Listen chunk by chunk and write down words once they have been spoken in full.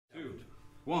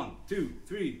1, 2,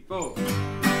 3, 4.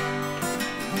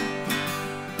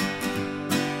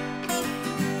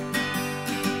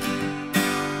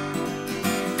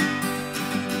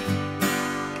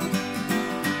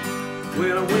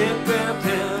 When I went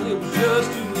downtown, it was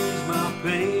just to ease my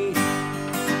pain.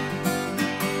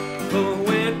 Oh, I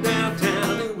went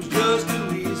downtown, it was just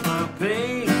to ease my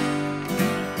pain.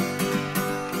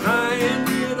 I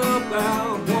ended up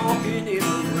out walking in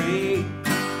the rain.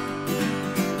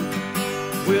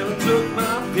 Well, I took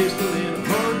my pistol and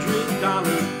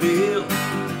 $100 bill.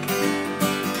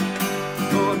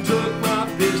 Oh, I took my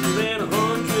pistol and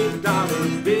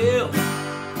 $100 bill.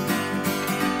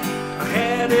 I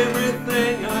had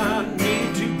everything I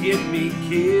need to get me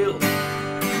killed.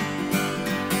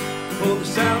 For the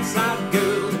Southside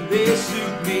girls, they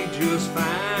suit me just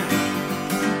fine.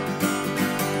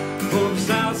 For the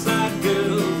Southside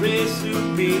girls, they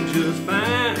suit me just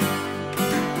fine.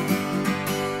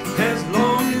 As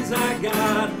long as I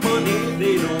got money,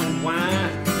 they don't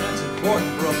whine. That's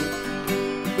important, brother.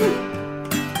 Woo.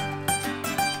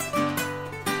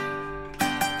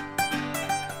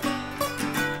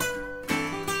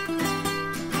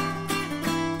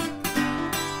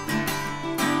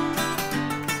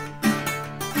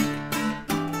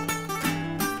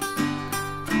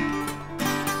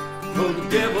 Oh, the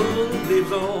devil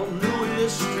lives on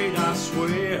Lewis Street, I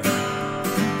swear.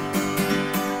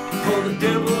 Oh, the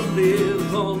devil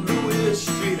lives on Lewis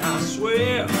Street, I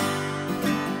swear.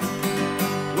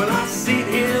 Well, I seen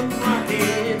him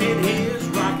rocking in his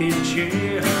rocking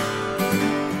chair.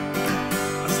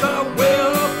 I stopped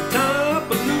well up the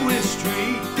top of Lewis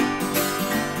Street,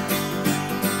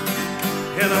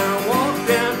 and I walked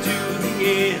down to the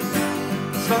end.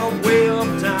 I stopped way up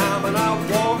top, and I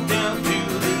walked down to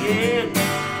the end.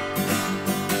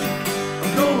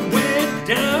 I'm going way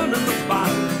down to the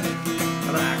bottom,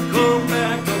 and I come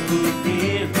back up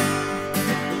again.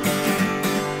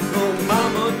 Oh,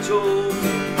 Mama told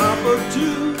me, Papa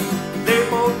too. They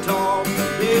both talk,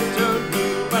 they turn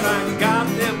blue, but I got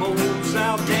them old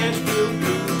South Nashville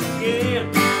blues again.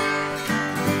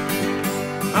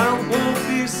 I won't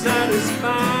be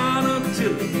satisfied